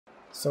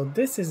So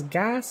this is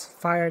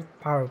gas-fired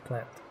power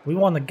plant. We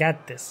want to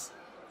get this.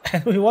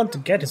 And we want to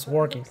get this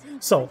working.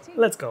 So,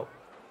 let's go.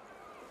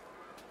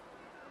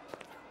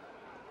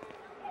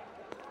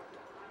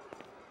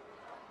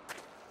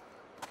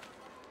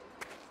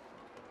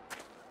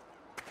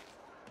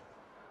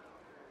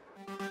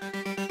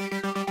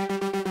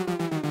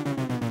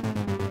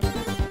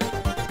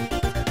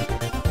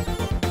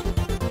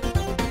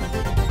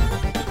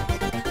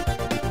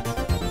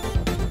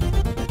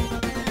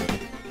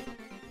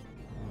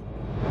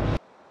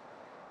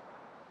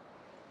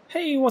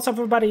 Hey, what's up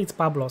everybody, it's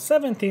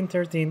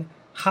Pablo1713,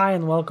 hi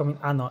and welcome in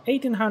Anno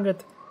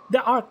 1800,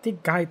 the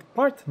Arctic Guide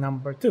part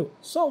number 2.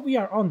 So we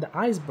are on the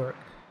Iceberg,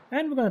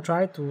 and we're gonna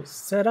try to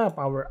set up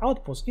our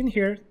outpost in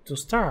here to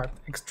start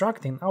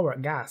extracting our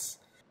gas.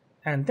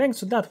 And thanks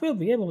to that we'll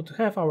be able to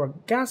have our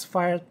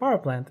gas-fired power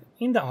plant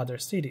in the other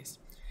cities.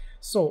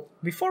 So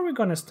before we're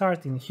gonna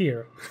start in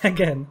here,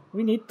 again,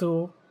 we need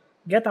to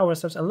get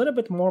ourselves a little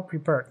bit more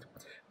prepared,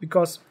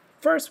 because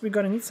first we're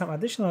gonna need some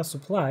additional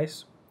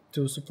supplies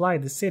to supply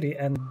the city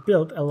and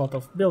build a lot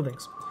of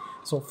buildings.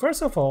 So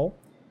first of all,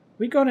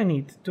 we're gonna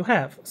need to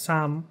have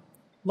some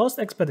lost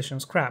expedition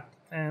scrap,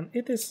 and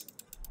it is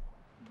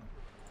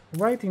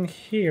right in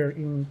here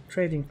in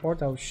trading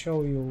port. I'll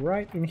show you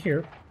right in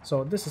here.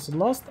 So this is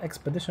lost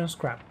expedition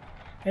scrap,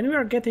 and we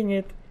are getting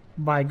it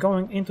by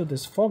going into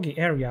this foggy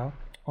area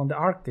on the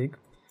Arctic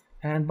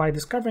and by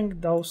discovering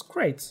those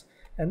crates,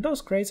 and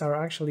those crates are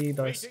actually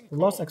those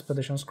lost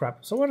expedition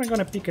scrap. So when I'm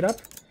gonna pick it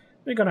up,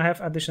 we're gonna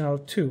have additional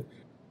 2.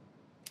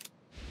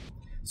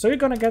 So you're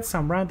gonna get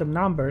some random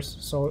numbers.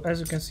 So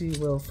as you can see,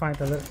 we'll find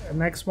the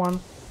next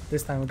one.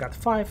 This time we got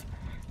 5,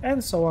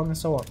 and so on and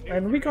so on.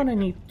 And we're gonna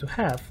need to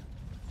have,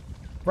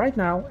 right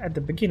now at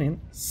the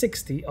beginning,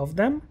 60 of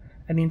them,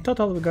 and in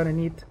total we're gonna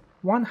need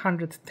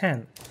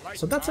 110.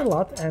 So that's a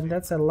lot, and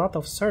that's a lot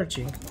of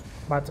searching.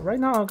 But right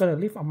now I'm gonna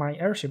leave my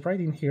airship right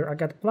in here. I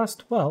got plus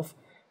 12,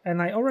 and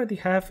I already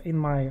have in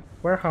my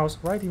warehouse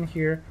right in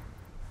here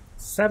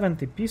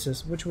 70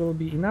 pieces, which will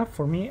be enough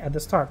for me at the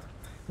start.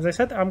 As I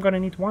said, I'm gonna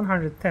need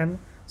 110,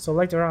 so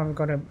later on I'm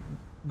gonna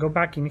go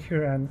back in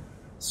here and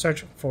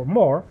search for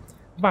more.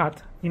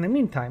 But in the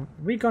meantime,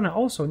 we're gonna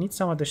also need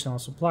some additional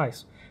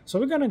supplies. So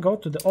we're gonna go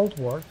to the old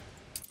world,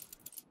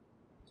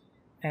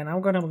 and I'm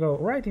gonna go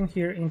right in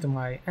here into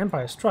my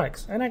Empire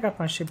Strikes, and I got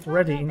my ship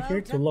ready in here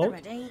to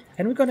load,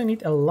 and we're gonna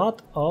need a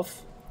lot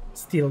of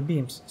steel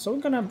beams. So we're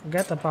gonna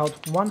get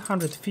about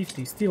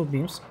 150 steel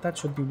beams. That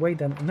should be way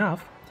than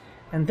enough,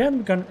 and then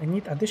we're gonna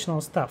need additional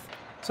stuff.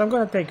 So I'm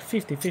gonna take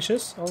 50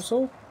 fishes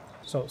also.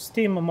 So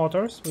steam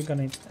motors, we're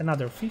gonna need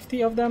another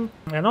 50 of them,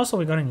 and also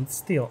we're gonna need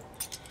steel.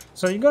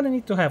 So you're gonna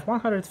need to have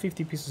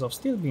 150 pieces of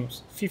steel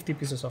beams, 50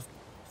 pieces of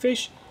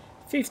fish,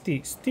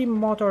 50 steam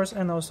motors,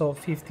 and also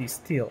 50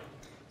 steel.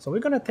 So we're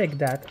gonna take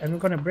that and we're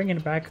gonna bring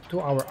it back to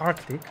our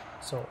Arctic.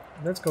 So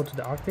let's go to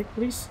the Arctic,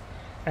 please.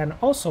 And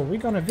also we're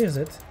gonna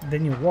visit the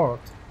New World.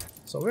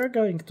 So we're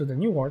going to the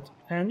New World,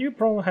 and you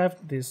probably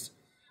have this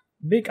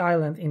big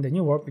island in the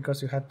New World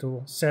because you had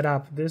to set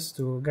up this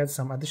to get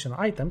some additional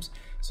items.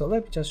 So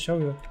let me just show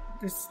you.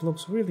 This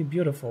looks really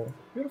beautiful.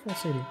 Beautiful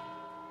city.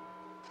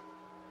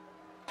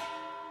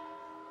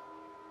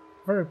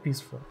 Very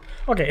peaceful.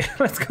 Okay,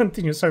 let's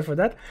continue. Sorry for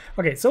that.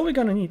 Okay, so we're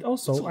gonna need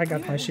also, I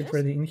got my ship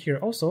ready in here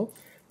also.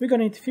 We're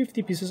gonna need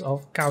 50 pieces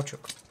of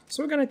caoutchouc.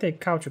 So we're gonna take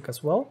caoutchouc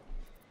as well,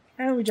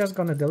 and we're just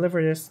gonna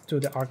deliver this to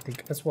the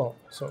Arctic as well.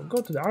 So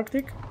go to the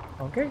Arctic.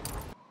 Okay.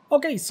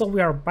 Okay, so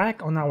we are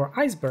back on our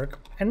Iceberg,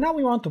 and now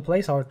we want to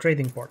place our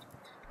trading port.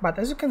 But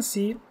as you can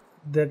see,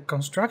 the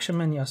construction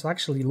menu is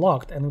actually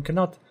locked, and we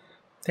cannot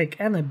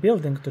take any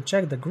building to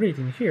check the grid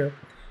in here.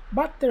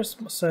 But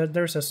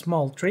there's a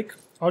small trick.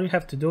 All you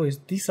have to do is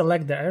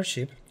deselect the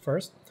airship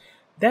first,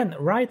 then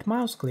right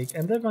mouse click,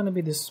 and there's going to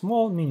be this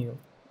small menu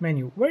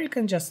where you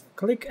can just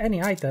click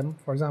any item,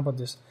 for example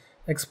this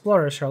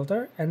Explorer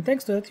shelter, and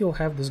thanks to that you'll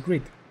have this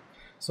grid.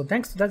 So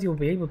thanks to that you'll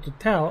be able to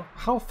tell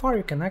how far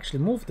you can actually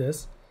move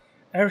this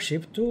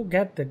airship to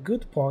get the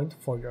good point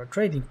for your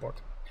trading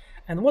port.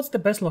 And what's the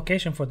best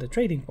location for the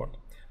trading port?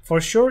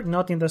 For sure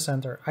not in the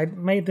center. I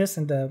made this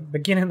in the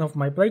beginning of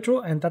my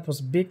playthrough, and that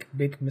was big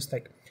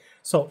mistake.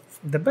 So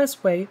the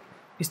best way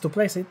is to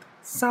place it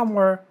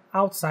somewhere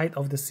outside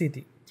of the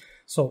city.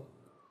 So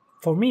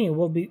for me it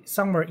will be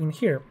somewhere in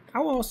here.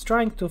 I was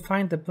trying to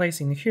find the place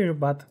in here,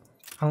 but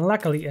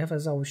unluckily,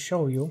 as I will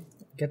show you,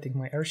 getting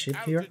my airship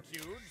here,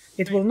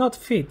 it will not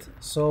fit,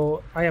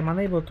 so I am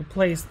unable to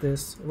place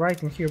this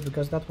right in here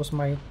because that was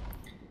my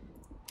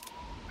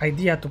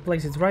idea, to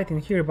place it right in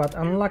here, but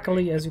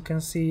unluckily, as you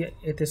can see,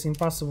 it is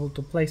impossible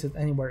to place it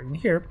anywhere in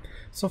here.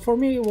 So for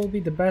me it will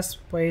be the best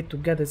way to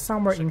get it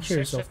somewhere in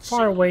here, so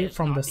far away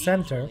from the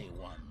center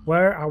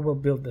where I will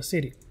build the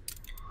city.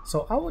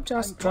 So I will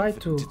just try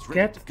to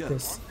get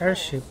this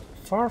airship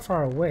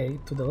far away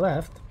to the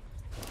left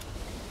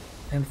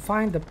and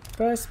find the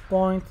best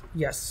point.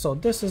 Yes, so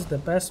this is the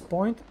best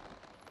point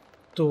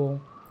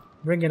to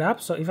bring it up.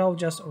 So if I'll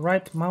just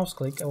right mouse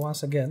click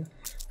once again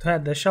to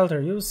add the shelter,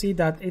 you'll see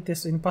that it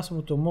is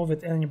impossible to move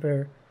it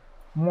anywhere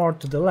more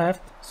to the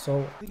left.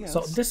 So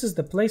this is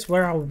the place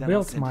where I'll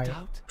build my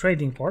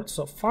trading port,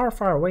 so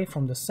far away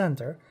from the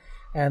center.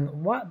 And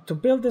to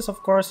build this,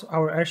 of course,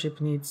 our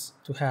airship needs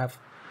to have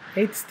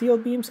 8 steel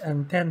beams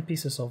and 10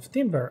 pieces of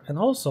timber, and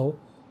also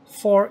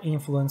 4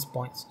 influence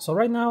points. So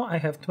right now I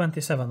have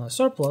 27 as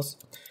surplus,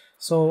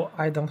 so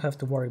I don't have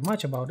to worry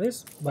much about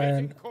this.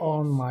 But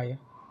on my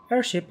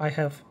airship I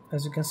have,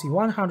 as you can see,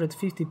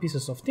 150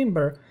 pieces of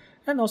timber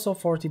and also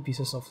 40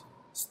 pieces of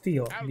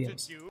steel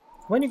beams.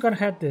 When you're gonna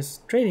have this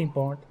trading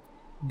port,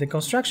 the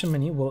construction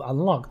menu will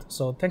unlock,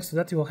 so thanks to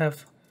that you will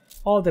have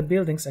all the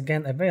buildings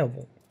again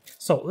available.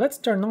 So let's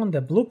turn on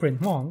the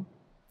blueprint on.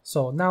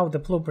 So now the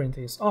blueprint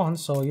is on,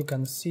 so you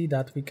can see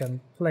that we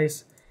can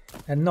place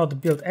and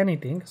not build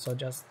anything, so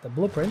just the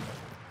blueprint.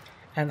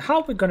 And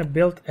how we're gonna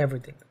build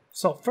everything.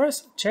 So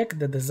first check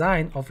the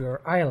design of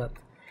your island.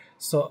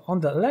 So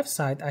on the left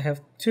side I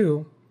have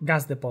 2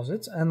 gas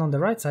deposits, and on the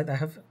right side I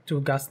have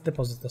 2 gas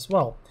deposits as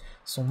well.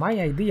 So my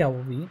idea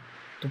will be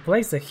to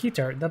place a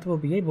heater that will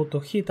be able to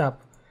heat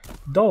up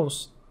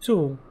those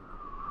 2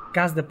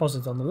 gas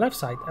deposits on the left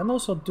side and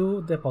also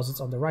 2 deposits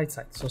on the right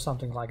side, so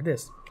something like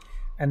this.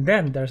 And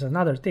then there's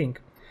another thing,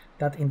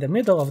 that in the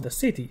middle of the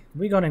city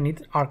we're gonna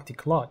need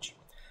Arctic Lodge.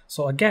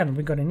 So again,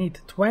 we're gonna need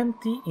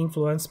 20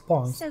 influence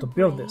points to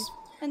build this.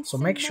 So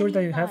make sure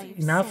that you have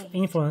enough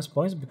influence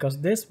points,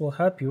 because this will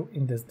help you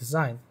in this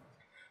design.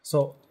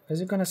 So as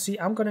you're gonna see,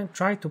 I'm gonna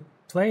try to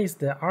place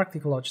the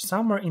Arctic Lodge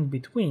somewhere in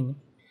between.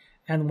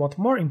 And what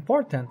more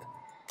important,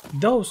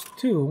 those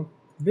 2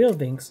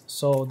 buildings,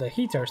 so the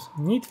heaters,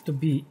 need to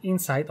be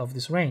inside of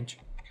this range.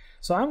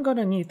 So I'm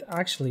gonna need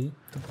actually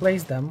to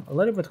place them a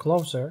little bit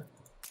closer.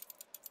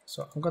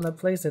 So I'm gonna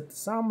place it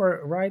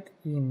somewhere right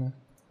in,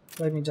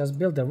 let me just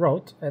build the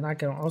road, and I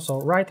can also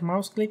right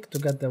mouse click to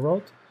get the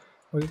road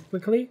really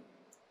quickly.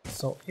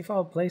 So if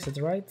I'll place it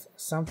right,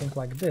 something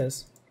like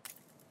this,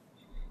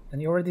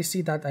 and you already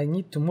see that I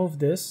need to move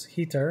this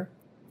heater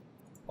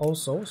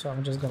also, so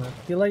I'm just gonna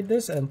delete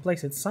this and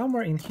place it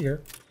somewhere in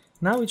here.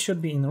 Now it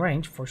should be in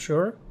range for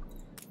sure,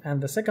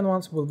 and the second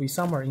ones will be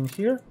somewhere in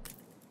here,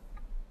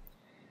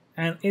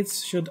 and it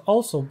should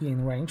also be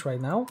in range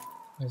right now,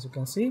 as you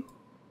can see.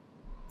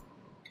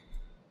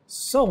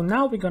 So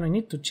now we're gonna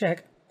need to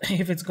check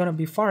if it's gonna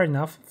be far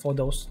enough for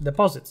those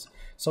deposits.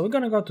 So we're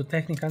gonna go to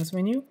Technicans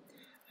menu,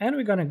 and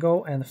we're gonna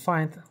go and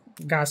find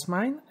gas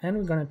mine, and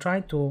we're gonna try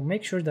to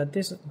make sure that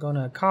this is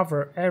gonna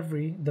cover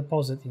every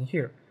deposit in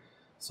here.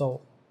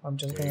 So I'm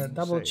just gonna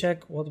double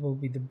check what will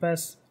be the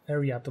best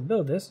area to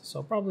build this.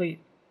 So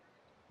probably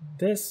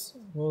this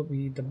will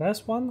be the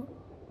best one.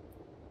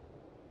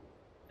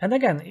 And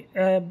again,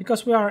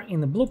 because we are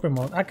in the blueprint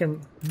mode, I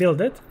can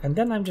build it, and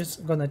then I'm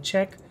just gonna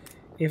check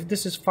if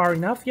this is far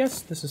enough.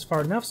 Yes, this is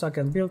far enough, so I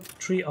can build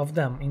 3 of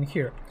them in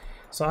here.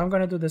 So I'm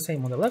gonna do the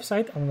same on the left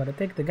side. I'm gonna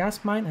take the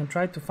gas mine and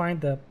try to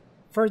find the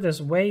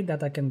furthest way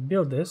that I can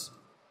build this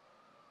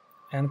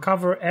and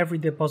cover every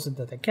deposit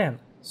that I can.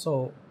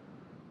 So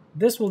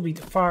this will be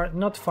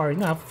not far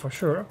enough for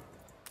sure.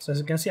 So as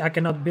you can see, I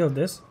cannot build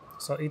this,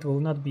 so it will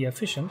not be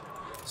efficient.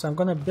 So I'm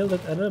gonna build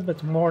it a little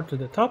bit more to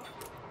the top.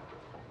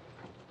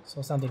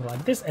 So something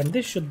like this, and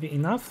this should be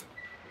enough.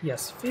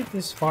 Yes, it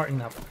is far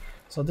enough.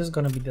 So this is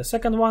gonna be the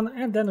second one,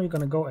 and then we're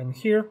gonna go in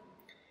here.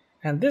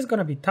 And this is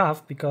gonna be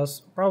tough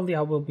because probably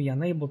I will be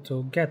unable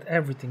to get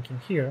everything in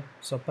here.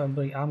 So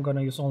probably I'm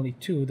gonna use only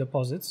 2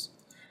 deposits.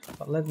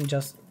 But let me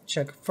just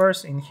check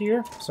first in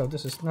here. So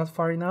this is not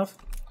far enough.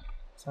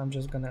 So I'm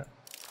just gonna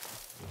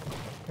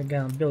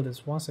again build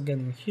this once again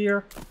in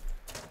here.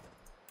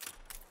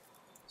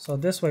 So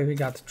this way we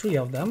got 3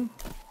 of them,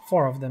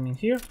 4 of them in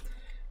here.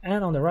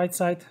 And on the right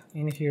side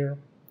in here,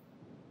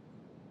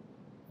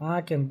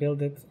 I can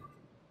build it.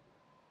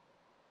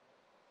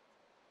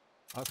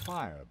 A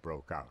fire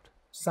broke out.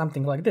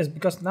 Something like this,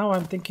 because now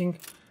I'm thinking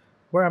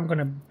where I'm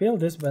gonna build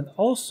this, but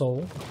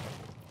also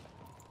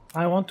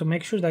I want to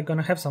make sure that I'm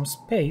gonna have some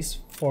space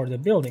for the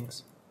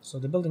buildings. So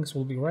the buildings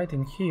will be right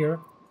in here.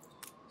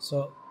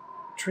 So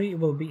 3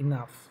 will be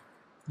enough.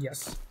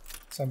 Yes,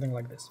 something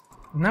like this.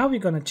 Now we're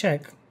gonna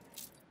check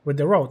with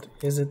the road,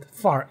 is it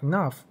far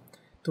enough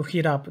to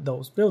heat up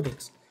those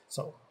buildings?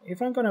 So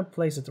if I'm gonna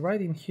place it right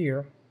in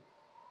here,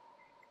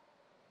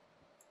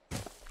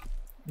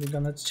 we're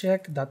gonna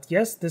check that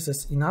yes, this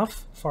is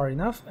enough, far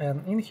enough.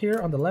 And in here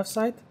on the left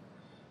side,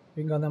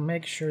 we're gonna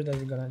make sure that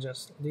we're gonna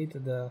just lead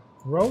the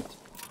road,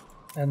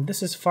 and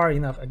this is far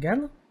enough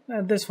again,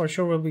 and this for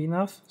sure will be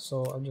enough.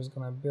 So I'm just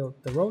gonna build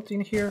the road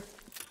in here.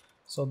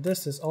 So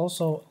this is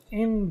also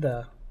in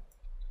the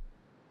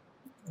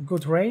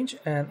good range,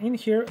 and in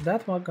here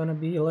that one gonna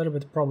be a little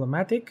bit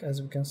problematic.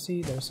 As we can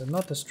see, there's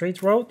not a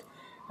straight road,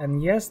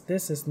 and yes,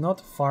 this is not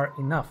far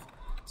enough.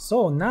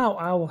 So now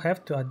I will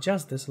have to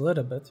adjust this a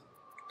little bit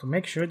to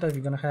make sure that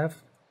we're gonna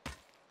have,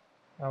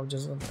 I'll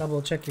just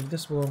double check if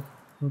this will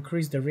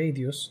increase the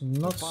radius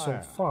not so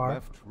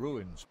far.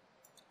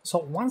 So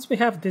once we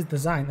have this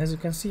design, as you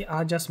can see,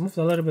 I just moved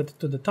a little bit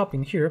to the top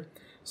in here.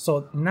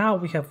 So now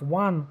we have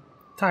 1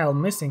 tile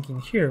missing in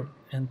here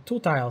and 2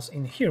 tiles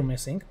in here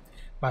missing,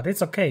 but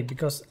it's okay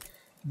because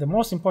the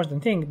most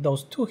important thing,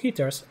 those two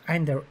heaters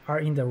are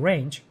in the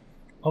range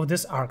of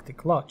this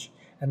Arctic Lodge,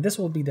 and this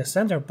will be the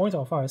center point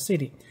of our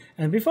city.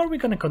 And before we're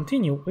gonna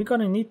continue, we're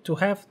gonna need to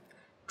have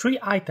 3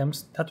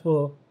 items that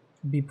will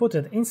be put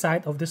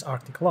inside of this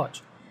Arctic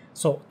Lodge.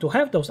 So to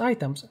have those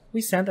items,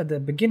 we sent at the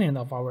beginning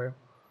of our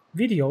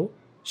video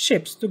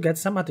ships to get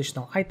some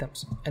additional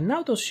items, and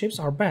now those ships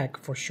are back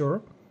for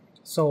sure.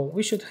 So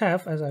we should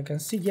have, as I can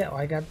see, yeah,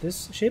 I got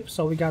this ship,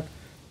 so we got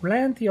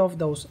plenty of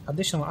those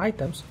additional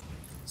items.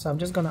 So I'm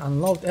just gonna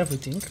unload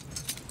everything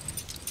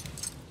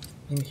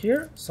in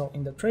here, so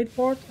in the trade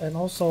port, and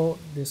also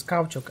this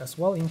caoutchouc as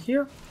well in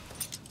here.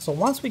 So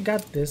once we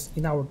got this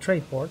in our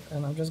trade port,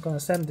 and I'm just gonna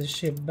send this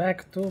ship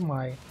back to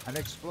my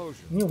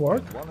new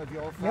world.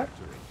 Yep.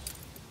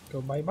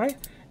 Go bye-bye.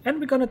 And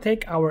we're gonna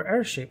take our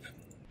airship.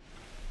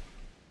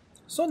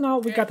 So now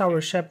we got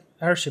our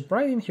airship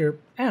right in here,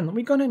 and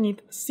we're gonna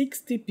need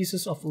 60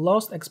 pieces of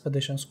lost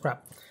expedition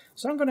scrap.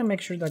 So I'm gonna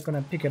make sure that I'm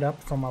gonna pick it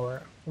up from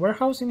our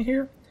warehouse in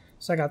here.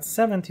 So I got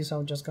 70, so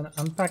I'm just gonna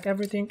unpack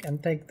everything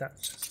and take that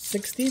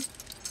 60.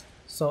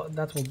 So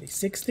that will be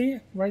 60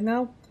 right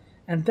now.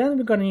 And then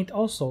we're gonna need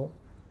also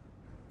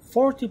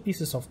 40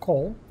 pieces of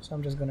coal. So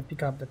I'm just gonna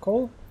pick up the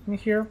coal in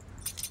here.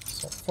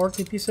 So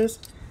 40 pieces.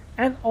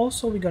 And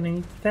also we're gonna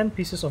need 10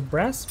 pieces of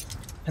brass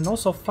and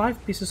also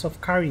 5 pieces of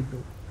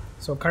caribou.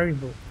 So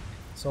caribou.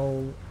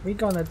 So we're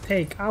gonna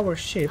take our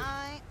ship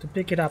to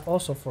pick it up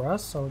also for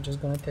us. So we're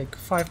just gonna take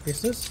 5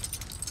 pieces.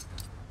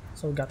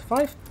 So we got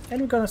 5, and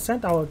we're gonna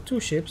send our 2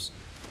 ships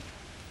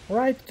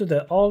right to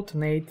the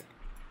alternate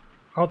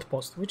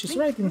outpost, which is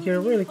right in here,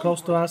 really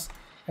close to us,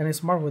 and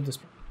it's marked with this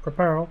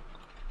propeller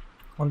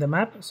on the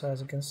map. So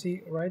as you can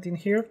see, right in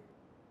here.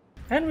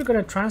 And we're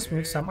gonna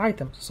transmute some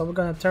items. So we're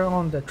gonna turn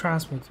on the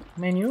transmute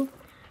menu,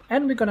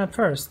 and we're gonna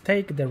first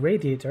take the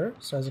radiator.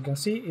 So as you can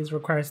see, it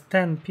requires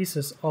 10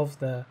 pieces of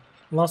the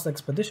lost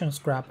expedition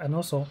scrap and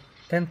also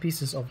 10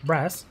 pieces of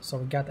brass. So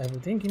we got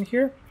everything in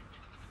here.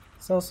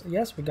 So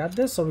yes, we got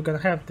this. So we're gonna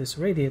have this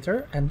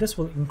radiator, and this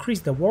will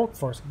increase the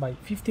workforce by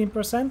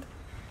 15%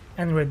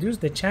 and reduce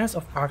the chance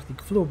of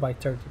Arctic flu by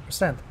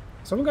 30%.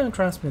 So we're gonna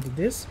transmit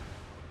this.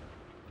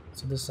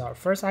 So this is our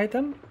first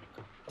item.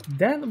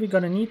 Then we're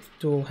gonna need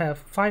to have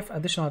 5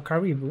 additional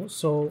caribou.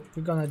 So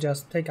we're gonna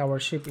just take our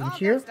ship in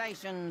here,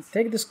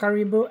 take this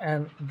caribou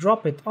and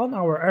drop it on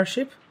our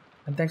airship.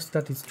 And thanks to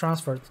that, it's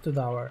transferred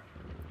to our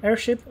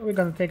airship. We're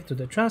gonna take to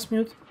the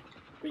transmute.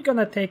 We're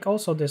gonna take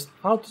also this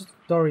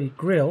outdoory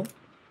grill,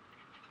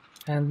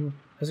 and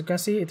as you can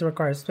see, it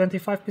requires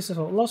 25 pieces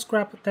of lost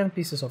scrap, 10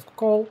 pieces of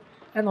coal,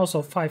 and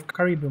also 5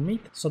 caribou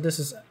meat. So this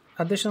is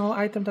additional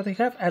item that we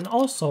have, and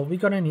also we're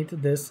gonna need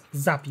this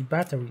zappy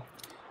battery.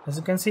 As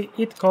you can see,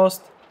 it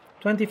costs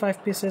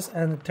 25 pieces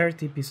and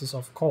 30 pieces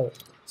of coal.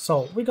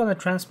 So we're gonna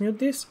transmute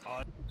this.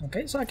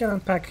 Okay, so I can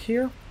unpack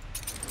here.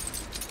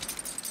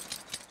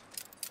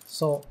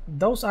 So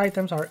those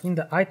items are in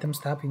the items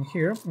tab in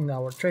here in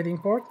our trading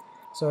port.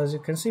 So as you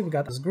can see, we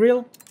got this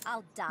grill,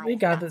 we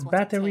got this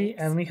battery,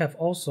 and we have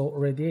also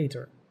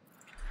radiator.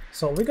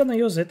 So we're gonna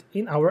use it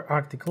in our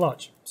Arctic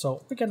Lodge.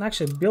 So we can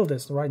actually build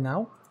this right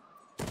now.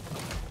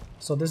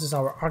 So this is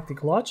our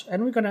Arctic Lodge,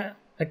 and we're gonna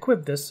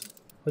equip this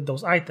with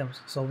those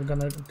items. So we're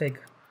gonna take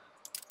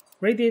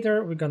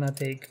radiator, we're gonna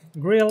take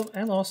grill,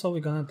 and also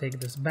we're gonna take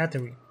this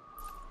battery.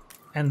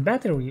 And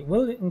battery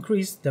will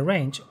increase the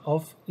range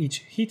of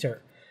each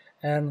heater,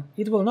 and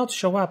it will not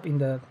show up in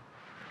the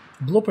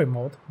blueprint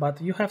mode, but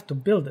you have to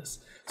build this.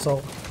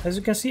 So as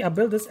you can see, I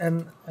built this,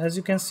 and as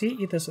you can see,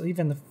 it is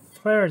even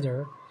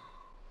further.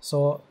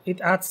 So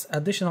it adds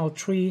additional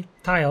 3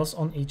 tiles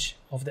on each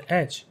of the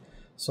edge.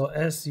 So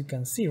as you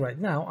can see right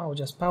now, I will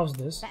just pause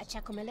this,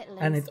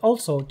 and it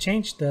also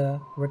changed the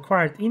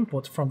required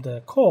input from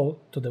the coal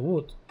to the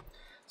wood.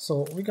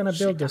 So we're gonna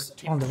build this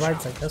on the right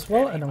side as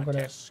well, and I'm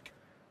gonna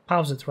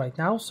pause it right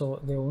now so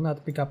they will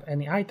not pick up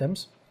any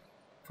items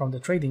from the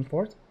trading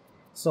port.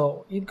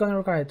 So it's gonna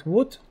require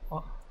wood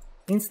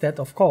instead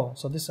of coal,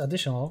 so this is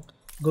additional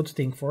good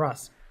thing for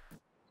us.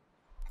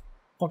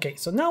 Okay,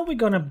 so now we're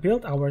gonna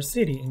build our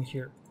city in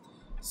here.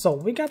 So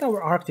we got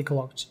our Arctic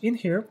Lodge in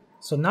here,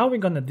 so now we're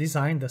gonna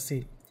design the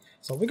city.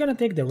 So we're gonna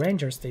take the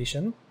ranger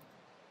station,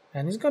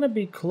 and it's gonna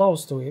be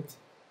close to it,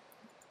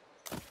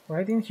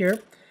 right in here.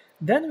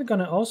 Then we're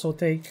gonna also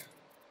take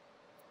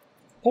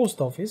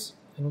post office,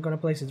 and we're gonna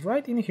place it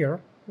right in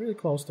here, really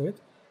close to it.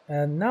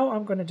 And now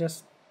I'm gonna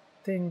just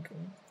think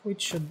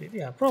which should be,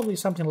 yeah, probably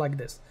something like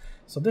this.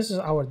 So this is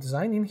our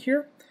design in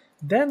here.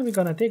 Then we're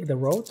gonna take the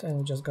road, and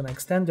we're just gonna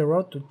extend the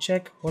road to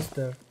check what's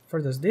the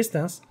furthest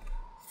distance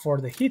for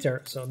the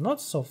heater. So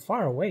not so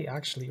far away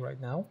actually right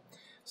now.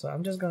 So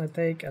I'm just gonna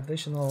take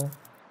additional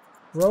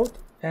road,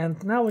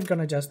 and now we're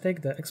gonna just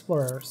take the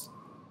explorer's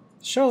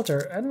shelter,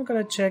 and we're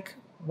gonna check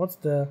what's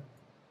the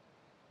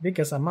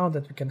biggest amount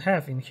that we can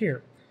have in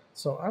here.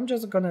 So I'm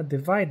just gonna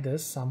divide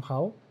this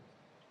somehow.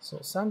 So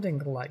something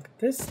like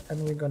this,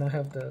 and we're gonna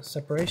have the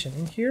separation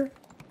in here.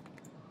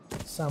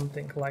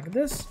 Something like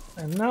this,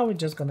 and now we're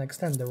just gonna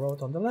extend the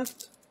road on the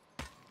left.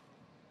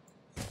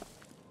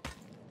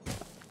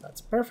 That's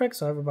perfect,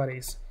 so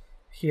everybody's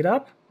heat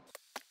up.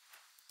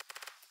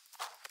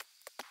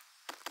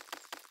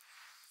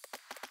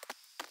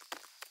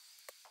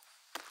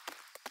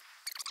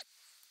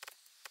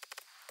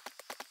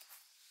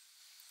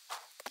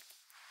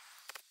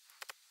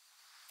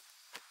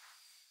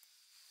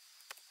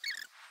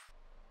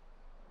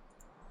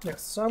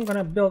 Yes, so I'm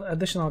gonna build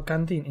additional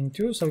canteen in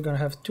 2, so we're gonna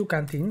have 2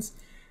 canteens.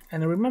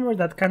 And remember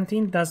that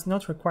canteen does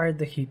not require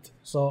the heat,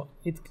 so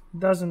it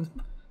doesn't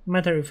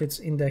matter if it's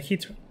in the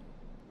heat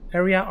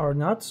area or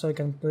not, so you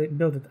can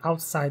build it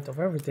outside of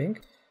everything.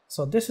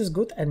 So this is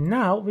good, and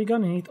now we're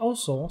gonna need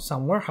also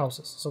some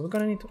warehouses. So we're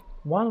gonna need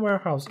 1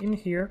 warehouse in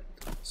here,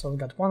 so we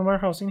got 1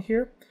 warehouse in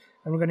here,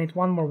 and we're gonna need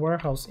 1 more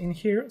warehouse in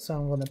here, so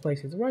I'm gonna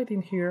place it right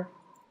in here.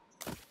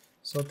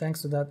 So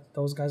thanks to that,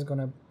 those guys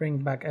gonna bring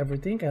back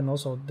everything, and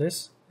also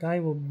this guy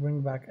will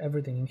bring back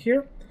everything in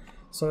here.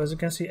 So as you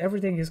can see,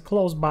 everything is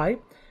close by,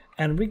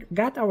 and we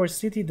got our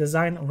city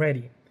design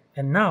ready.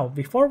 And now,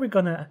 before we're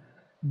gonna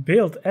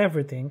build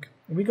everything,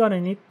 we're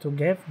gonna need to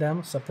give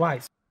them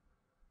supplies.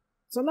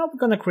 So now we're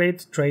gonna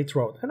create trade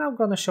road, and I'm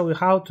gonna show you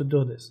how to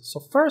do this. So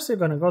first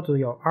you're gonna go to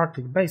your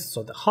Arctic base,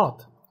 so the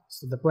hut,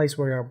 so the place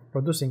where you're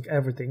producing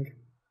everything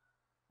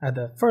at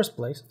the first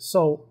place.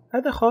 So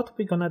at the hut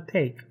we're gonna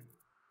take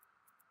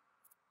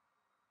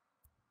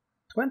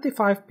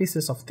 25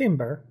 pieces of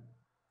timber,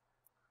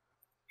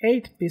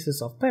 8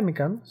 pieces of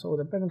pemmican, so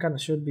the pemmican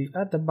should be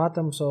at the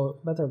bottom, so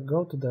better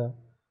go to the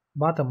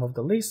bottom of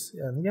the list,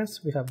 and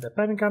yes, we have the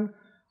pemmican,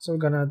 so we're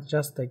gonna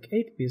just take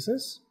 8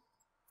 pieces.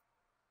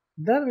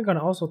 Then we're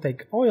gonna also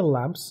take oil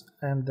lamps,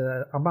 and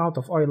the amount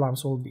of oil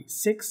lamps will be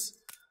 6,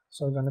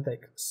 so we're gonna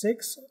take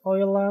 6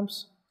 oil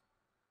lamps.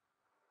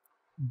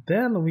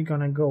 Then we're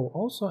gonna go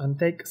also and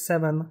take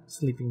 7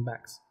 sleeping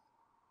bags.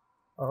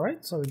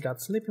 Alright, so we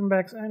got sleeping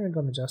bags, and we're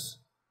gonna just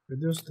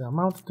reduce the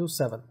amount to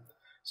 7.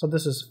 So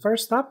this is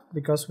first step,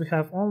 because we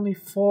have only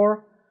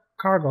 4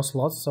 cargo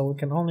slots, so we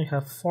can only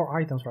have 4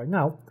 items right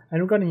now,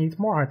 and we're gonna need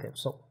more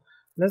items. So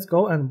let's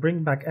go and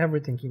bring back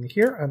everything in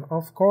here, and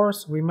of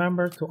course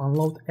remember to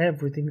unload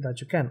everything that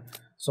you can,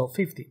 so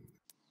 50.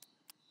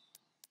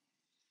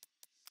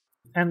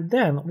 And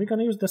then we're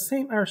gonna use the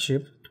same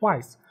airship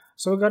twice,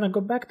 so we're gonna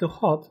go back to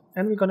hut,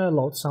 and we're gonna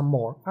load some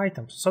more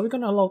items. So we're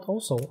gonna load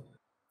also,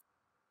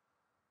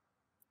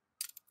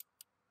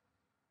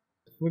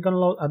 we're gonna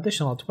load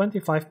additional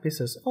 25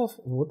 pieces of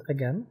wood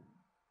again.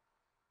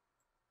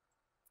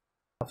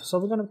 So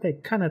we're gonna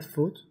take canned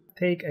food,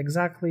 take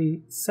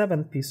exactly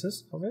 7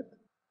 pieces of it,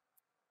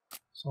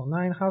 so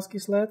 9 husky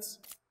sleds.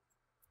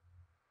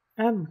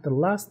 And the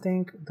last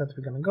thing that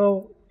we're gonna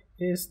go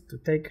is to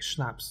take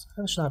schnapps,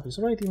 and schnapps is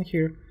right in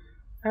here,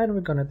 and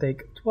we're gonna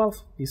take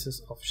 12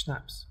 pieces of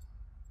schnapps.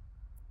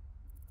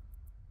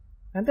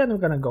 And then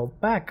we're gonna go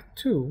back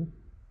to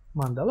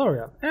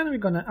Mandalorian, and we're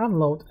gonna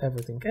unload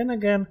everything, and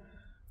again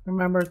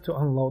remember to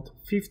unload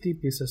 50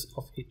 pieces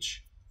of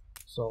each.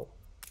 So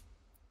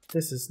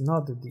this is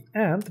not the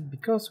end,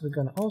 because we're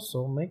gonna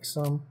also make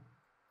some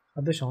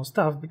additional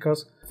stuff,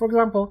 because for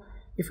example,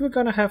 if we're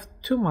gonna have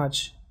too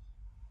much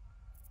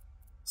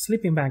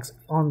sleeping bags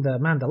on the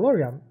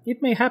Mandalorian, it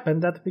may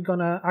happen that we're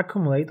gonna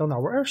accumulate on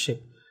our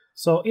airship.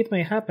 So it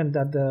may happen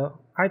that the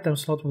item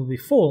slot will be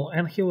full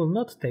and he will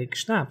not take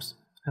schnapps,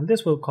 and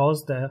this will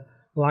cause the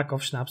lack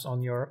of schnapps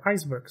on your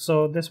iceberg.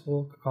 So this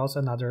will cause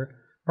another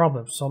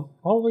problem. So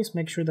always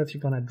make sure that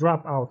you're gonna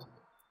drop out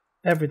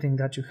everything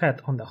that you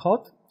had on the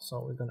hut. So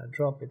we're gonna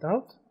drop it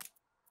out.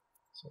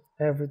 So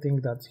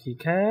everything that he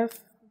have,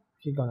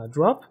 he gonna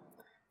drop,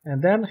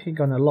 and then he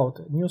gonna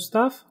load new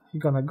stuff. He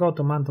gonna go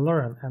to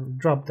Mandalorian and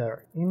drop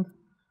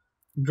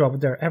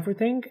there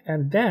everything,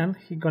 and then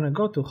he gonna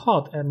go to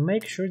hut and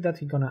make sure that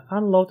he gonna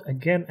unload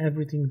again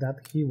everything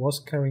that he was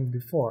carrying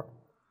before.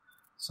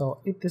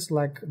 So it is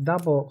like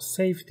double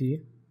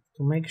safety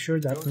to make sure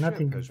that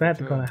nothing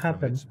bad gonna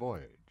happen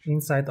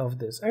inside of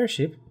this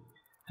airship,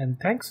 and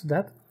thanks to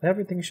that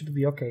everything should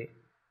be okay.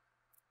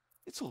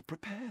 It's all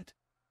prepared.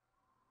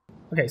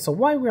 Okay, so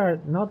why we are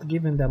not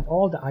giving them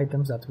all the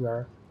items that we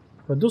are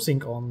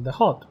producing on the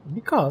hut?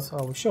 Because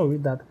I will show you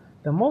that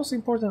the most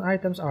important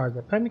items are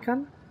the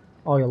pemmican,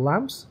 oil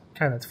lamps,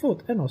 canned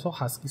food, and also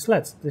husky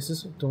sleds. This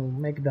is to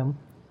make them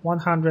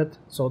 100,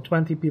 so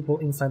 20 people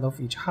inside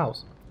of each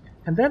house.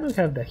 And then we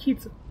have the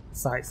heat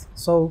size.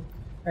 So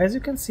as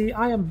you can see,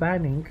 I am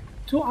banning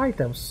 2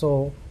 items,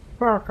 so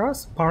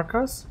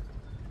parkas,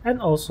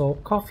 and also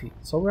coffee.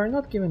 So we are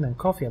not giving them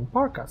coffee and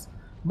parkas,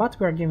 but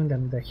we are giving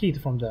them the heat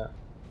from the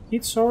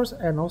heat source,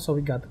 and also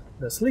we got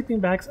the sleeping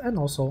bags and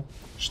also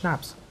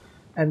schnapps.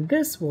 And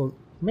this will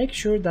make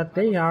sure that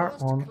they are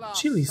on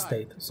chilly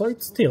state, so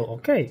it's still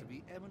okay.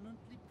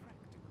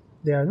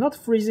 They are not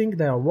freezing,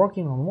 they are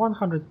working on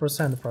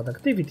 100%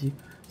 productivity,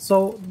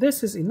 so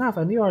this is enough,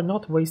 and you are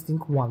not wasting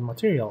 1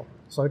 material.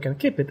 So you can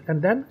keep it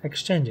and then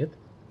exchange it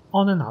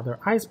on another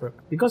iceberg,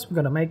 because we're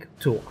gonna make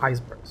 2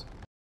 icebergs.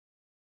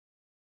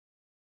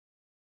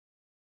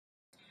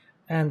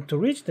 And to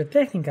reach the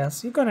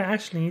technicas, you're gonna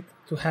actually need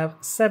to have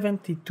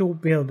 72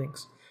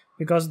 buildings,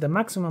 because the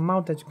maximum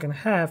amount that you can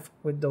have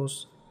with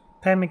those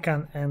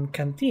pemmican and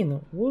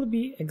canteen will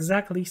be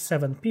exactly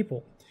 7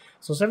 people.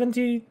 So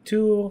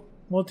 72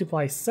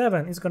 multiplied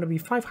 7 is going to be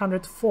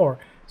 504.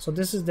 So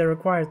this is the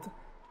required.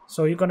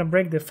 So you're going to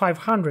break the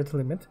 500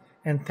 limit,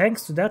 and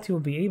thanks to that you'll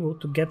be able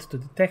to get to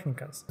the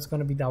technicals. It's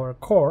going to be our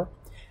core,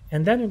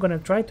 and then we're going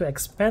to try to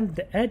expand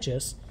the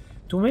edges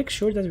to make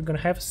sure that we're going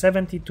to have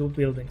 72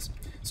 buildings.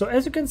 So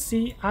as you can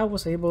see, I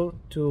was able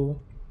to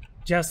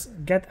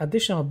just get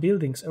additional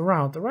buildings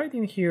around right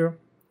in here,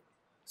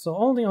 so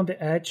only on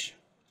the edge.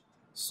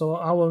 So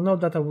I will know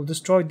that I will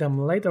destroy them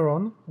later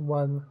on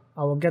when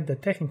I will get the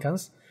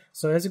technicals.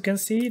 So as you can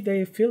see,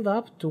 they filled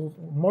up to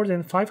more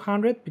than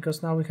 500,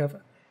 because now we have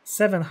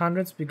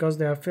 700 because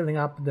they are filling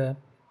up the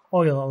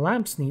oil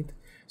lamps need.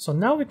 So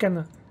now we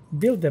can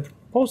build the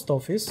post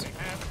office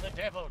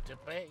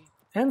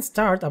and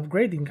start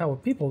upgrading our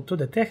people to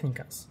the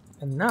technicals.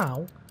 And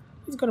now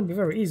it's gonna be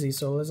very easy,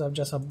 so let's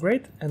just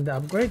upgrade, and the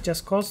upgrade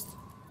just cost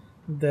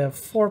the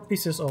 4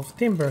 pieces of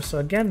timber. So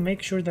again,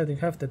 make sure that you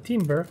have the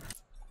timber,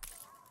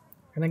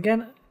 and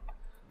again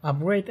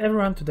upgrade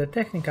everyone to the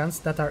technicals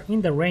that are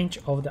in the range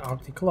of the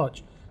Arctic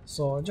Lodge.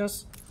 So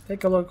just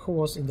take a look who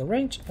was in the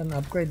range and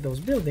upgrade those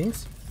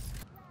buildings.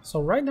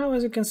 So right now,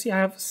 as you can see, I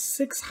have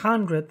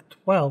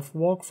 612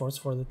 workforce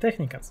for the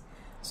technicals.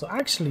 So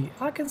actually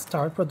I can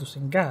start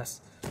producing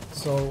gas.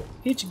 So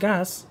each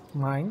gas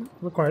mine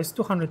requires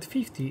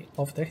 250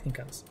 of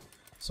technicals.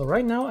 So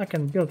right now I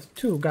can build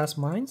 2 gas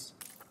mines,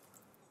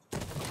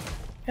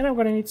 and I'm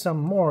gonna need some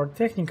more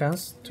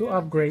technicals to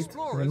upgrade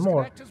even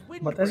more.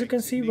 But as you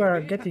can see, we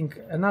are getting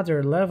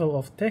another level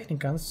of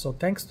technicals, so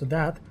thanks to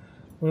that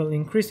we'll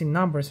increase in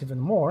numbers even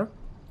more,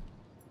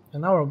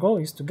 and our goal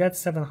is to get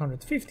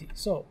 750.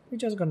 So we're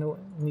just gonna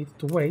need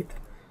to wait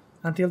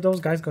until those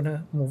guys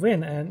gonna move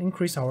in and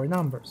increase our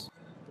numbers.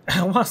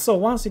 So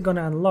once you're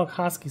gonna unlock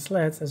Husky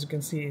sleds, as you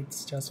can see,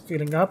 it's just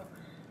filling up.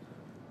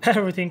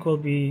 Everything will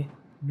be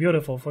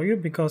beautiful for you,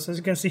 because as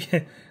you can see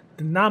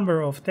the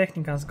number of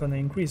technicals gonna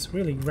increase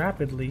really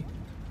rapidly,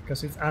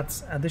 because it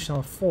adds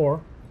additional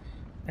 4,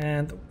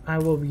 and I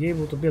will be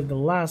able to build the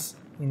last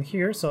in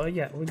here. So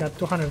yeah, we got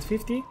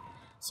 250,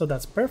 so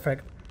that's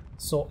perfect.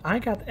 So I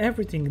got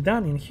everything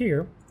done in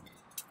here,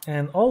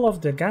 and all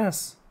of the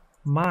gas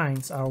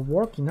mines are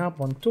working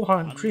up on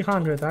 200,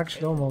 300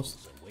 actually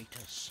almost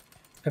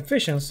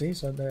efficiency,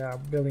 so they are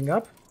building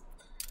up.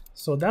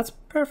 So that's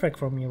perfect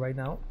for me right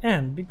now,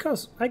 and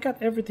because I got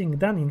everything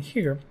done in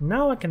here,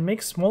 now I can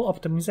make small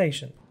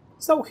optimization.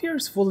 So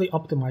here's fully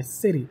optimized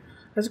city.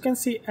 As you can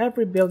see,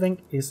 every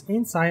building is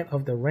inside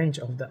of the range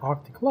of the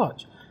Arctic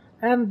Lodge,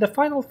 and the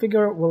final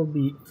figure will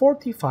be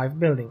 45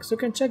 buildings. You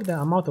can check the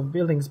amount of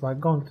buildings by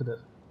going to the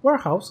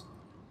warehouse,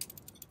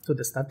 to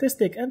the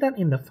statistic, and then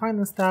in the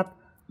finance tab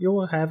you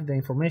will have the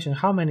information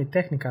how many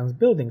technicals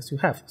buildings you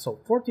have. So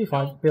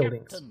 45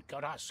 buildings.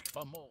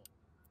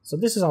 So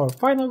this is our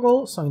final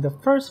goal. So in the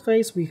first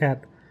phase we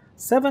had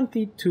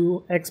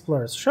 72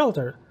 explorers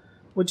shelter,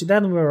 which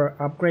then we were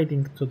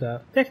upgrading to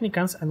the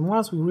technicals, and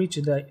once we reach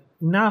the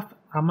enough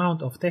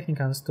amount of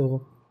technicals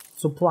to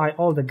supply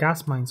all the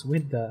gas mines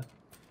with the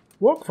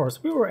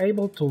workforce, we were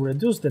able to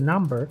reduce the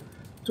number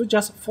to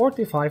just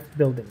 45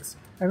 buildings.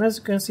 And as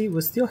you can see,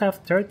 we still have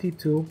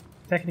 32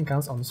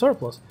 technicals on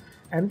surplus,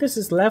 and this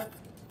is left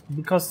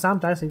because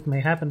sometimes it may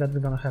happen that we're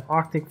gonna have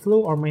Arctic flu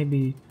or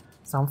maybe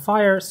some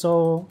fire,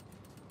 so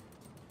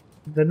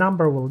the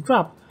number will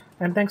drop,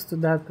 and thanks to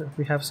that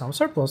we have some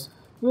surplus.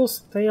 We'll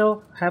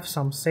still have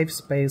some safe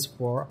space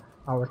for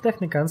our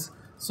technicals,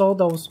 so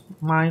those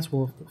mines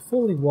will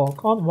fully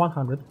work on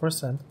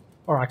 100%,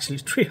 or actually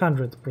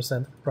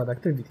 300%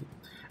 productivity.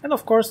 And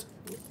of course,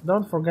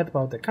 don't forget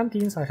about the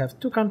canteens. I have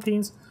 2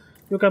 canteens.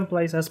 You can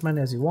place as many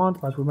as you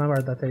want, but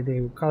remember that they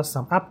will cost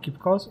some upkeep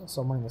costs,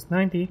 so minus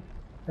 90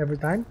 every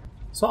time.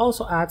 So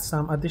also add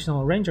some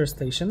additional ranger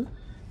station,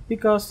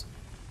 because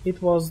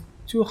it was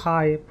too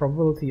high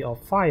probability of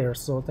fire,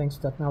 so thanks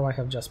to that now I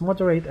have just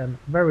moderate and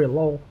very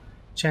low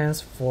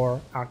chance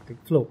for Arctic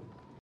flu.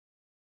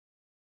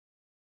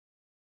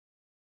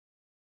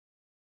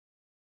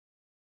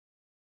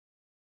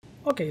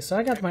 Okay, so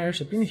I got my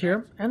airship in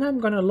here, and I'm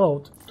gonna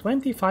load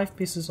 25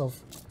 pieces of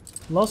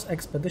Lost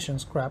Expedition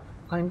scrap.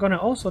 I'm gonna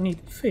also need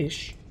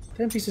fish,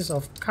 10 pieces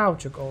of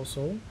caoutchouc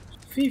also,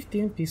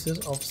 15 pieces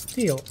of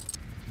steel.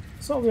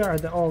 So we are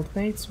at the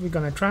alternates, we're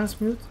gonna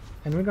transmute,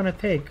 and we're gonna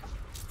take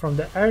from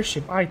the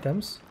airship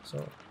items.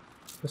 So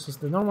this is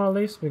the normal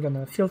list, we're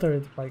gonna filter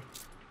it by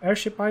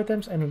airship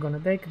items, and we're gonna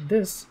take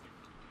this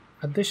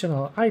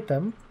additional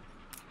item,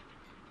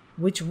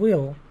 which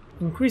will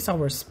increase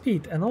our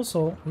speed and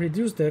also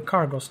reduce the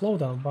cargo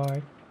slowdown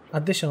by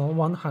additional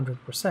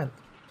 100%.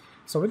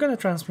 So we're gonna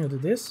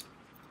transmute this,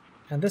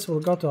 and this will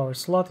go to our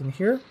slot in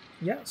here,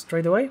 yeah,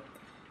 straight away.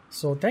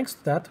 So thanks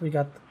to that we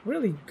got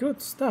really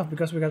good stuff,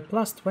 because we got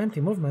plus 20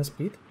 movement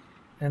speed,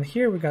 and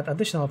here we got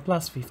additional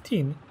plus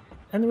 15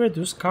 and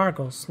reduce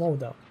cargo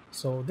slowdown.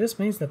 So this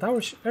means that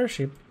our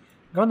airship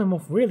gonna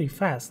move really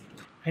fast.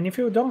 And if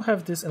you don't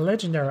have this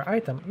legendary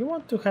item, you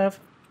want to have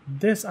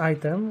this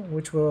item,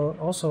 which will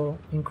also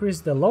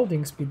increase the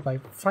loading speed by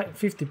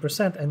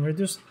 50% and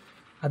reduce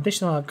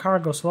additional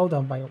cargo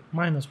slowdown by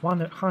minus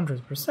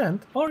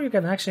 100%, or you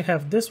can actually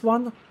have this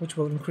one, which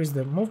will increase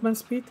the movement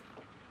speed.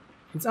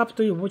 It's up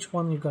to you which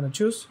one you're gonna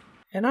choose.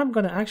 And I'm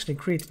gonna actually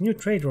create a new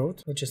trade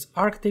route, which is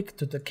Arctic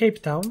to the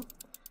Cape Town.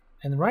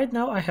 And right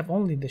now I have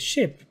only the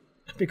ship,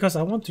 because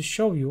I want to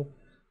show you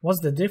what's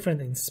the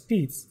difference in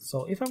speeds.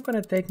 So if I'm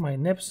gonna take my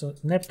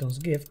Neptune's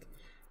gift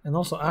and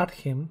also add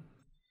him,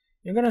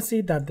 you're gonna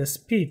see that the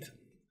speed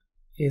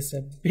is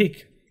a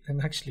big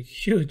and actually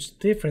huge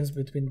difference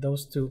between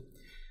those two.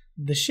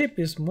 The ship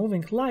is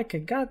moving like a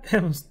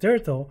goddamn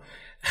turtle,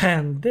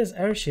 and this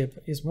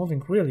airship is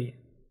moving really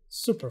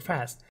super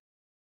fast.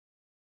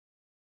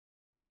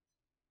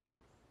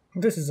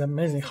 This is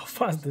amazing how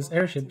fast this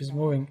airship is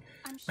moving.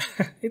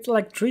 It's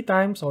like 3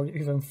 times or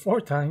even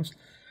 4 times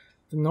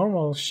the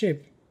normal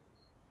ship.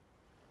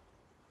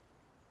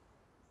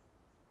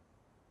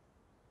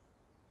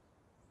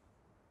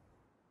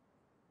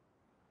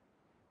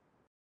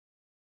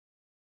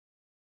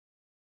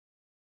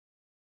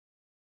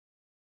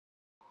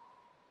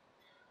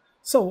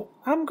 So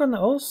I'm gonna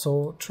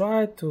also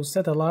try to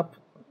settle up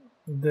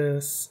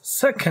this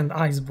second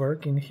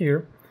iceberg in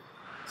here.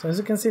 So as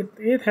you can see,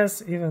 it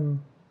has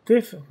even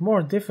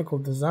more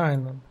difficult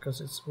design because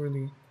it's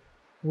really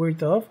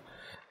weird off.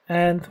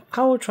 And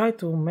I will try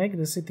to make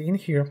the city in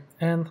here.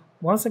 And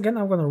once again,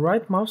 I'm gonna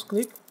right mouse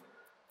click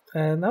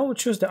and I will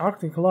choose the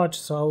Arctic Lodge,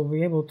 so I will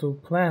be able to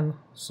plan.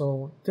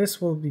 So this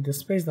will be the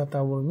space that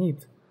I will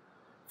need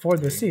for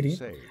the city.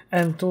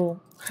 And to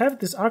have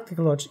this Arctic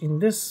Lodge in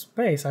this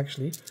space,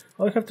 actually,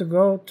 I'll have to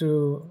go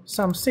to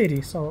some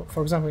city. So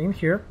for example, in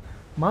here,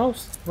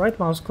 right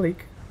mouse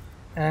click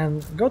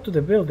and go to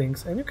the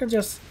buildings, and you can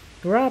just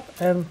grab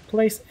and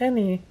place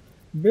any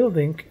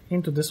building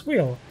into this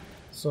wheel.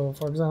 So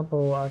for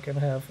example, I can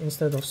have,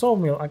 instead of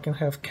sawmill, I can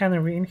have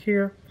cannery in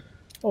here,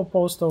 or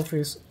post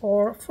office,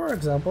 or for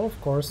example, of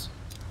course,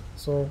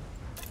 so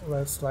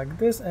let's like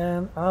this,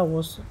 and I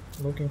was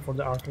looking for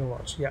the Arctic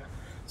Lodge, yeah.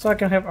 So I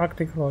can have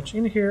Arctic Lodge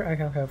in here. I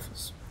can have,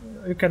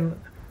 you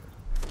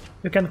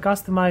can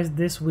customize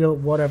this wheel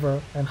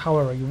whatever and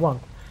however you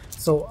want.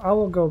 So I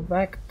will go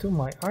back to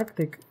my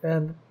Arctic,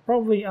 and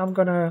probably I'm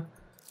gonna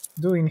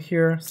do in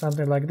here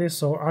something like this.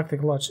 So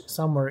Arctic Lodge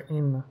somewhere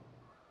in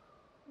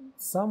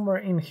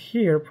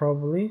here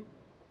probably,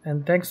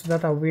 and thanks to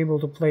that I'll be able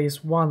to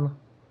place one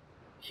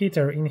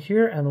heater in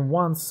here and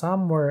one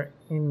somewhere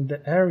in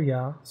the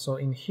area, so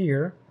in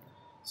here.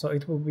 So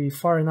it will be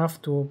far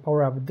enough to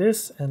power up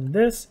this and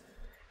this,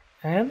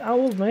 and I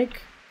will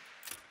make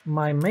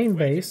my main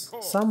base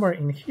somewhere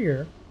in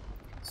here,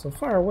 so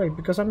far away,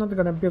 because I'm not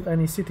gonna build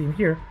any city in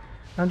here.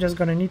 I'm just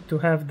gonna need to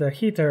have the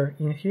heater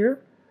in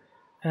here,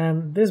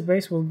 and this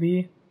base will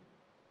be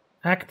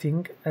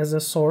acting as a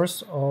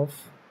source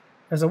of,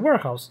 as a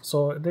warehouse,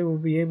 so they will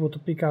be able to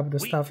pick up the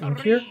stuff in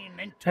here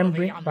and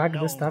bring back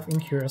the stuff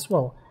in here as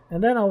well.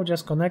 And then I will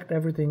just connect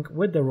everything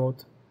with the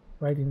road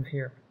right in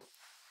here.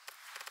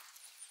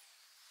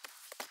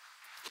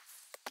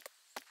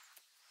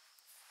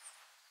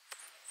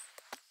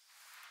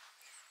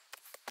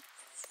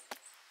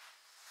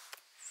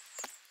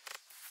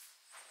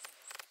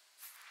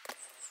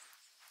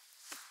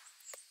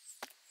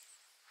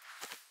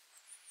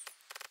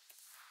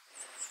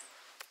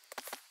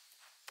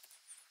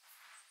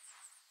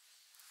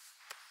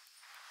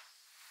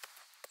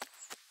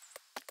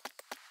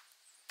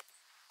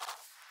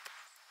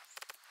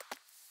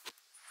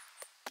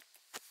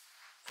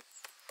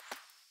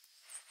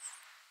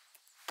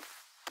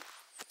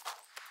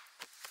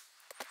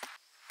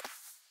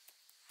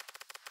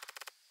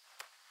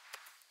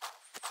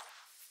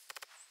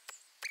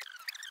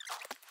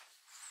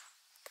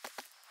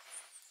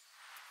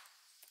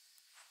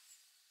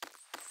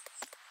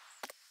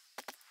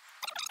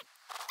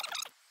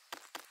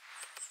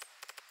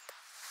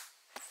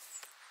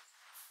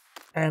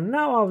 And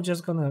now I'm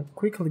just gonna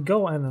quickly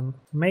go and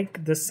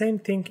make the same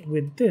thing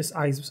with this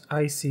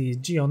icy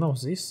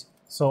geonosis.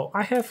 So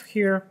I have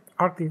here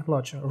Arctic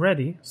Lodge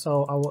ready,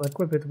 so I will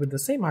equip it with the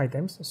same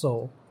items.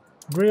 So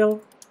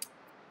grill,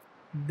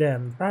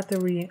 then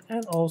battery,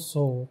 and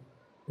also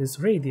this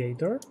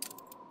radiator.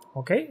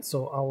 Okay,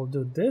 so I will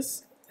do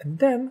this, and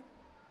then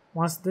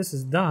once this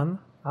is done,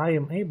 I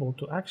am able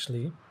to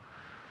actually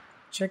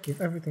check if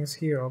everything's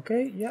here.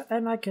 Okay, yeah,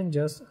 and I can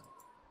just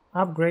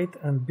upgrade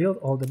and build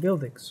all the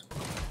buildings.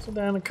 So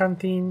then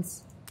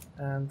canteens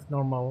and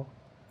normal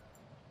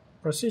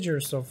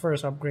procedures. So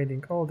first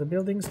upgrading all the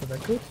buildings that I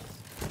could.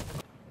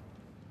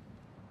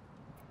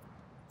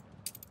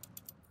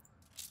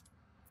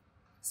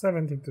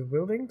 $72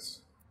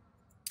 buildings.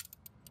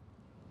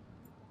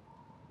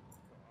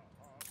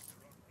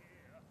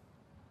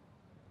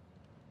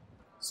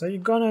 So you're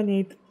gonna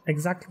need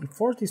exactly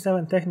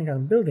 47 technical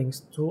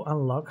buildings to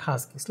unlock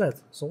Husky Sled.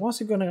 So once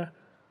you're gonna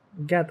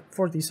get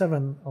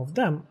 47 of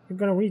them, you're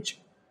gonna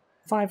reach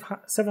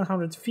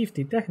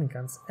 750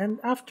 technicans, and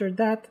after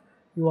that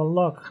you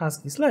unlock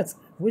Husky Sleds,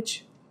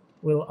 which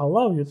will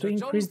allow you to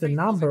increase the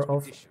number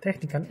of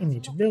technican in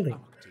each building,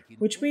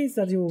 which means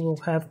that you will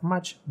have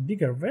much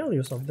bigger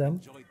values of them,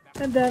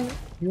 and then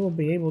you will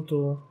be able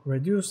to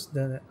reduce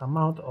the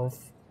amount of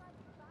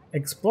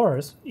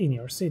explorers in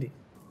your city.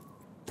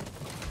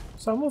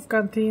 So I moved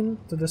canteen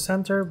to the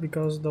center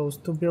because those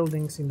two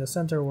buildings in the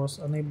center was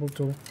unable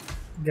to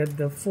get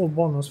the full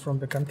bonus from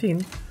the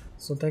canteen.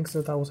 So thanks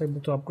to that I was able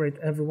to upgrade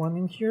everyone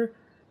in here.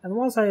 And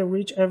once I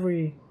reach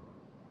every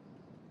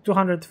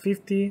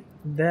 250,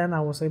 then I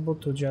was able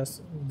to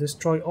just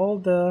destroy all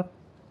the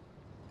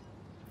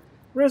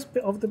rest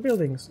of the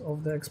buildings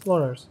of the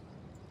explorers.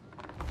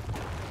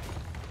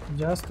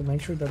 Just to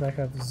make sure that I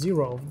have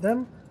 0 of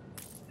them.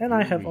 And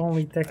I have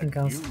only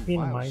technicals in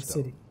my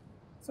city.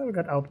 So we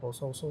got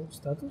Outpost also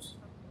status.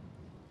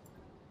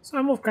 So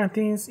I moved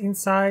canteens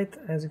inside,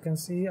 as you can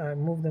see, I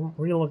moved them,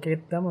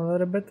 relocate them a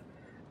little bit.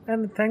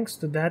 And thanks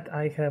to that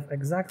I have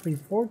exactly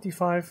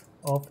 45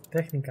 of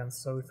technicals.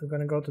 So if we're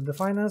gonna go to the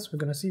finance, we're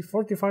gonna see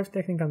 45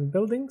 technical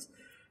buildings.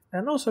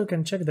 And also you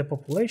can check the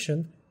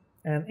population.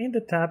 And in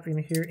the tab in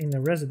here in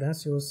the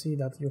residence, you will see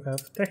that you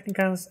have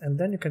technicals, and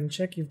then you can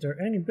check if there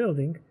any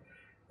building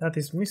that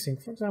is missing.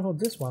 For example,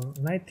 this one,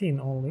 19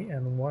 only,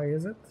 and why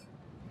is it?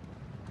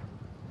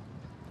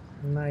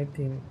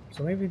 19.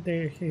 So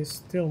maybe he's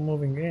still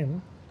moving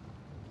in.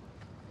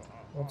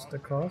 What's the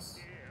cost?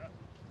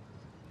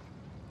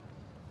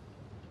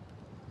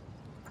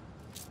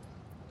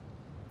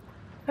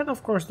 And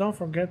of course, don't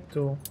forget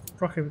to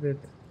prohibit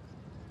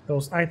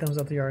those items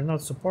that you are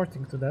not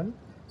supporting to them.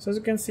 So as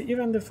you can see,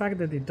 even the fact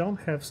that they don't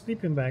have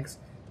sleeping bags,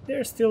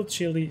 they're still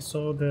chilly,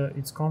 so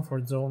it's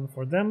comfort zone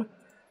for them.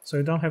 So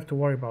you don't have to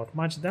worry about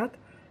much that.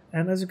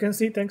 And as you can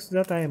see, thanks to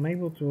that I am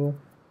able to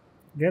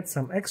get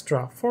some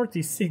extra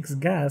 46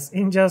 gas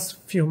in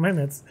just few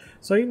minutes.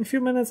 So in a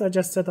few minutes I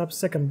just set up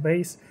second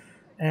base,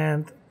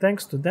 and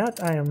thanks to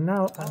that I am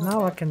now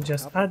I can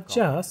just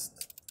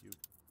adjust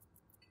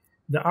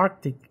the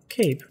Arctic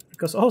Cape,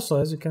 because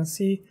also as you can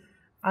see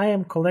I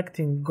am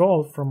collecting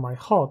gold from my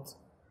hut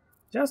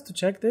just to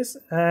check this,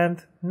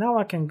 and now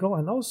I can go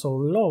and also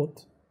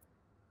load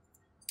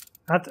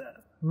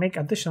make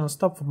additional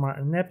stop for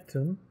my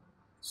Neptune.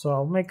 So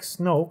I'll make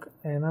Snoke,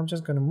 and I'm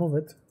just gonna move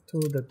it to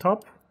the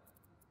top.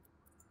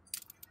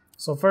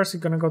 So first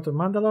he's gonna go to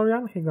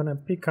Mandalorian, he's gonna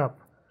pick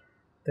up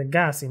the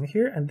gas in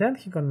here, and then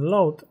he's gonna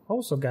load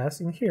also gas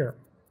in here.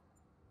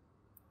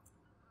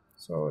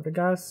 So the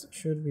gas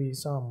should be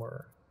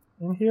somewhere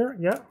in here,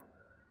 yeah.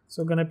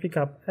 So we're gonna pick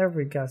up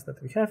every gas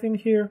that we have in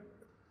here,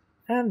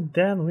 and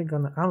then we're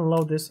gonna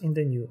unload this in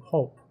the New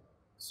Hope.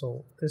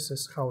 So this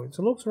is how it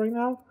looks right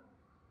now.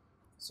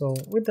 So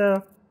with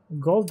the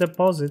gold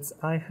deposits,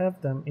 I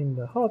have them in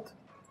the hut,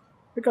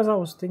 because I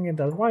was thinking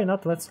that why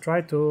not, let's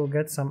try to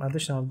get some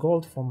additional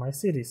gold for my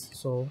cities.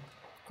 So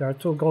there are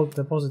 2 gold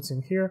deposits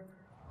in here,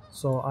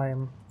 so I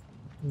am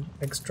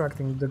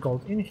extracting the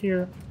gold in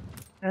here,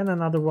 and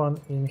another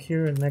one in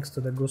here next to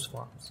the goose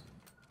farms.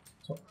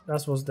 So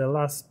that was the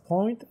last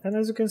point, and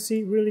as you can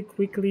see really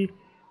quickly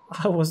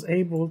I was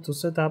able to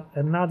set up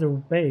another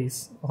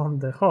base on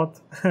the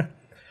hut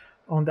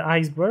on the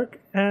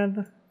Iceberg,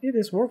 and it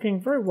is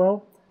working very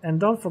well. And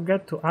don't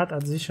forget to add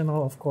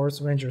additional, of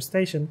course, ranger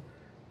station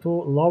to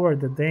lower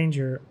the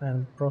danger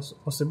and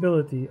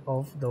possibility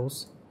of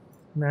those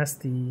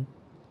nasty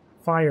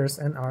fires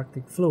and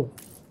Arctic flu.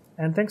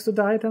 And thanks to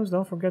the items,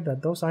 don't forget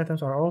that those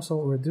items are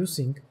also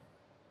reducing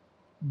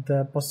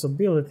the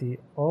possibility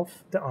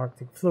of the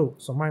Arctic flu.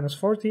 So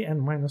 -40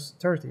 and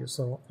 -30,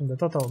 so in the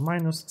total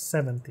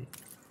 -70.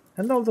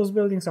 And all those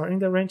buildings are in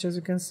the range, as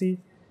you can see.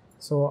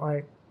 So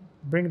I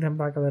bring them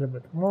back a little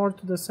bit more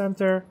to the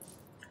center.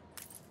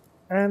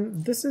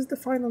 And this is the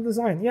final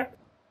design, yeah.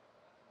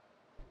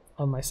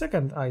 On my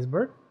second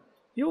Iceberg,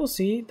 you will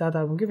see that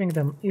I'm giving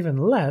them even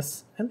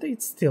less, and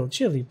it's still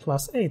chilly,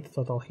 +8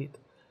 total heat.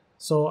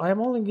 So I'm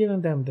only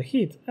giving them the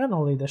heat and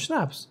only the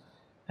schnapps,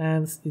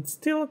 and it's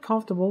still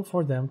comfortable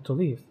for them to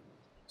live.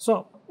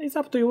 So it's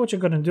up to you what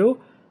you're gonna do.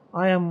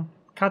 I am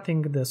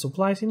cutting the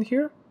supplies in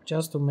here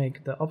just to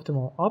make the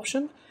optimal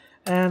option,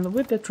 and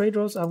with the trade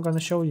routes I'm gonna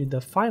show you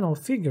the final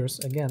figures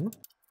again.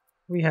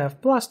 We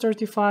have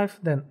 +35,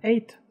 then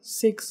 8,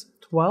 6,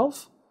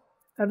 12,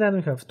 and then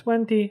we have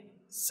 20,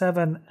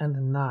 7,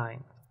 and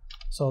 9.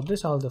 So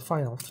these are the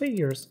final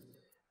figures,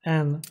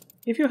 and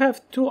if you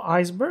have 2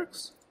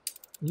 icebergs,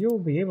 you'll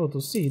be able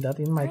to see that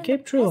in my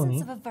Cape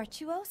Trelawney,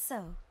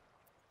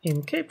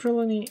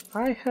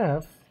 I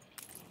have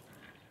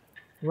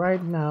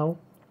right now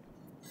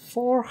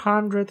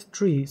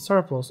 403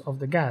 surplus of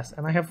the gas,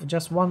 and I have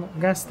just 1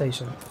 gas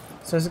station.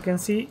 So as you can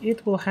see,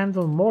 it will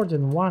handle more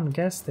than 1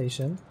 gas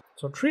station,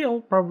 so 3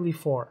 or probably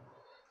 4.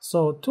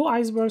 So 2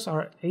 icebergs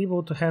are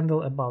able to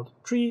handle about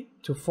 3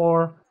 to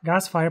 4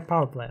 gas-fired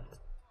power plant.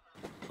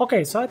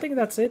 Okay, so I think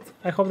that's it.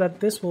 I hope that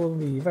this will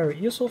be very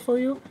useful for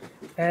you,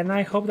 and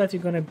I hope that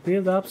you're gonna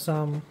build up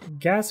some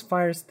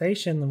gas-fired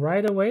station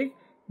right away,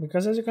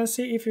 because as you can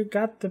see, if you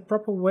got the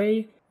proper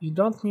way, you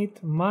don't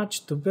need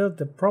much to build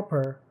the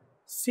proper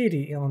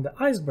city on the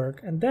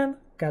iceberg, and then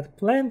got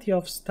plenty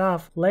of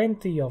stuff,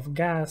 plenty of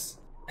gas,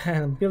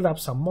 and build up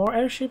some more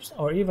airships,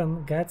 or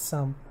even get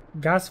some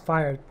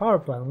gas-fired power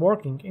plant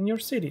working in your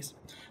cities.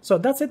 So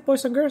that's it,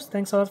 boys and girls.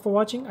 Thanks a lot for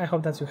watching. I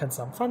hope that you had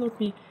some fun with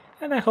me,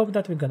 and I hope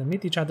that we're gonna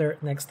meet each other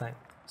next time.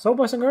 So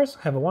boys and girls,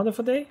 have a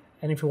wonderful day,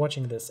 and if you're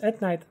watching this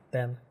at night,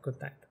 then good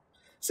night.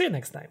 See you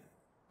next time.